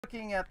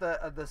Looking at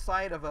the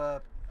site of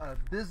a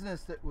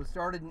business that was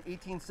started in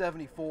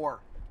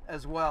 1874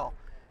 as well.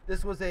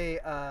 This was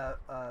it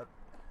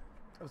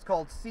was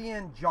called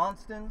CN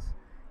Johnstons,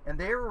 and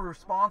they were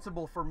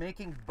responsible for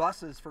making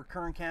buses for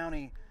Kern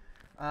County.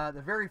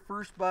 The very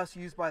first bus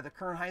used by the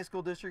Kern High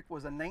School District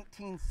was a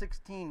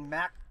 1916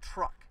 Mack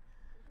truck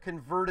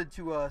converted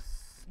to a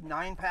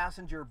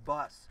 9-passenger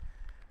bus.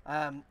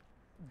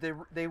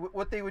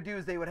 What they would do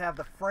is they would have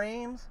the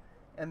frames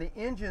and the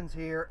engines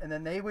here, and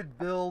then they would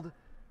build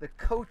the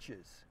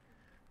coaches,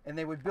 and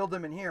they would build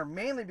them in here,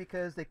 mainly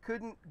because they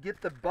couldn't get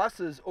the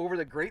buses over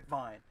the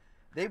grapevine.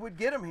 They would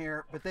get them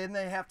here, but then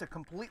they have to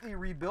completely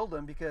rebuild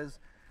them because,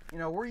 you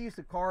know, we're used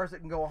to cars that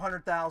can go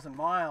 100,000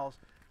 miles.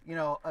 You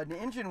know, an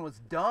engine was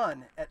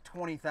done at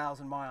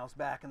 20,000 miles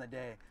back in the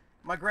day.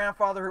 My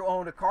grandfather, who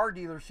owned a car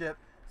dealership,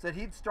 said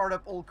he'd start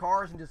up old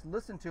cars and just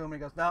listen to them, and he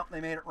goes, "No,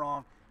 they made it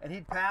wrong," and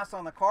he'd pass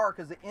on the car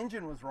because the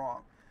engine was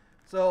wrong.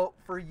 So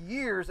for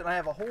years, and I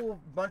have a whole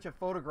bunch of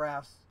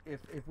photographs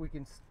if we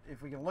can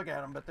look at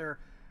them, but they're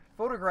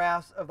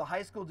photographs of the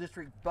high school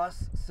district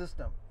bus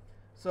system.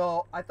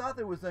 So I thought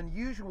that it was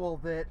unusual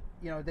that,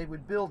 you know, they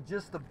would build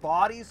just the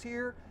bodies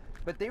here,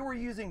 but they were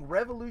using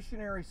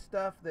revolutionary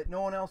stuff that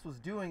no one else was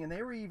doing, and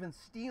they were even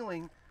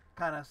stealing,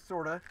 kind of,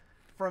 sort of,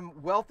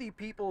 from wealthy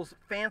people's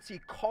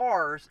fancy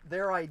cars,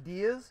 their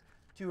ideas,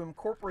 to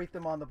incorporate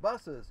them on the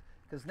buses.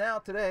 Because now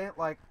today,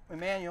 like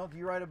Emmanuel, do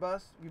you ride a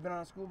bus? You've been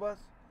on a school bus?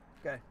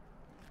 Okay.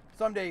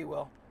 Someday you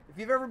will. If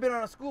you've ever been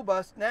on a school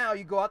bus, now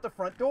you go out the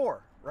front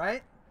door,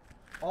 right?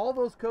 All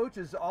those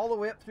coaches, all the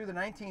way up through the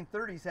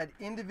 1930s, had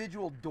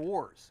individual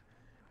doors.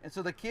 And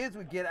so the kids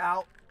would get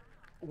out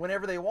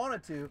whenever they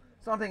wanted to.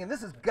 So I'm thinking,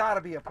 this has got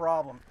to be a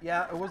problem.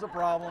 Yeah, it was a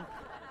problem.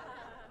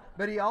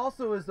 But he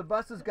also, as the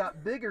buses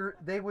got bigger,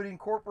 they would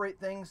incorporate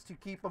things to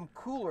keep them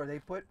cooler. They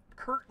put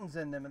curtains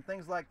in them and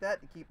things like that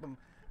to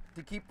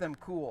keep them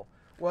cool.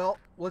 Well,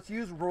 let's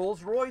use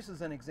Rolls-Royce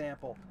as an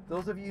example.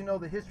 Those of you who know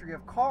the history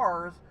of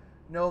cars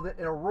know that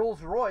in a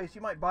Rolls-Royce,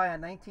 you might buy a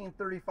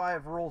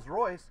 1935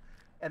 Rolls-Royce,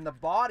 and the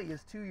body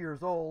is 2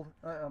 years old.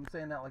 I'm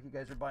saying that like you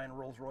guys are buying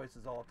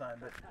Rolls-Royces all the time,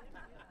 but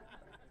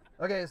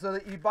okay, so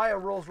that you buy a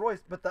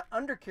Rolls-Royce, but the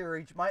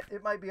undercarriage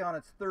might be on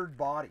its third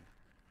body.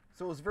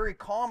 So it was very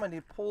common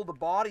to pull the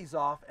bodies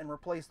off and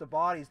replace the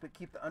bodies, but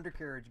keep the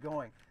undercarriage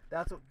going.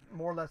 That's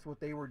more or less what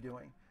they were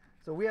doing.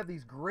 So we have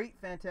these great,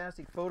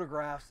 fantastic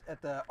photographs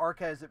at the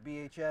archives at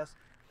BHS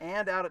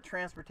and out at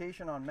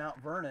Transportation on Mount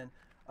Vernon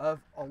of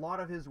a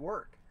lot of his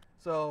work.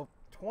 So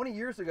 20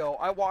 years ago,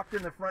 I walked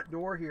in the front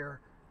door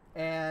here,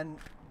 and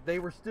they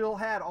still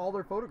had all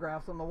their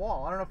photographs on the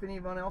wall. I don't know if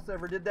anyone else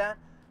ever did that,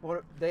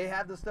 but they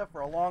had this stuff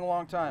for a long,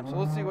 long time. So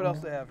let's see what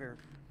else they have here.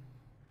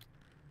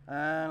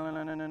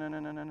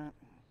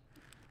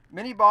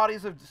 Many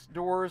bodies of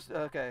doors,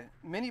 okay.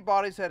 Many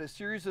bodies had a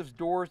series of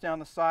doors down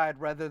the side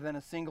rather than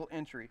a single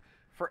entry.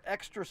 For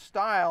extra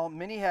style,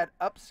 many had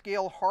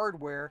upscale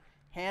hardware,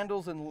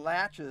 handles and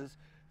latches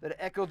that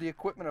echoed the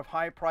equipment of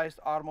high-priced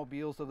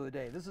automobiles of the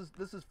day. This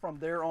is from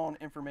their own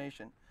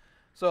information.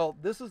 So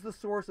this is the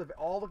source of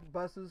all the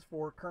buses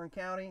for Kern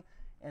County,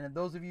 and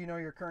those of you who know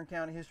your Kern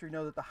County history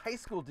know that the high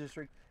school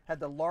district had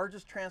the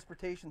largest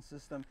transportation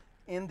system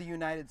in the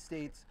United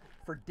States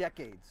for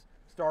decades,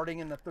 starting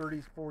in the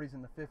 30s, 40s,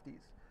 and the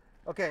 50s.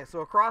 Okay, so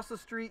across the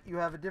street you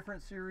have a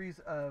different series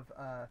of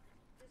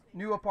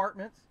new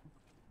apartments.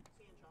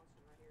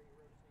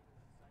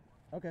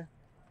 Okay,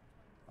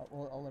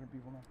 I'll let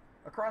people know.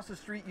 Across the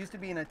street used to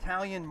be an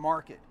Italian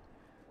market,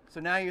 so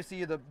now you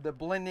see the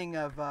blending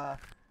of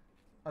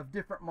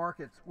different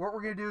markets. What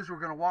we're going to do is we're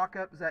going to walk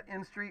up that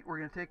end street. We're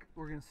going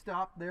to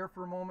stop there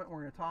for a moment.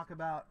 We're going to talk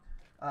about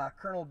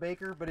Colonel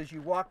Baker, but as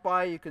you walk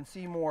by, you can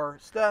see more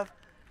stuff.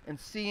 And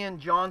CN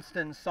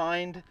Johnston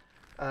signed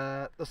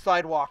the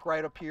sidewalk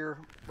right up here,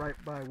 right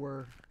by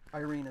where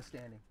Irene is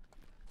standing.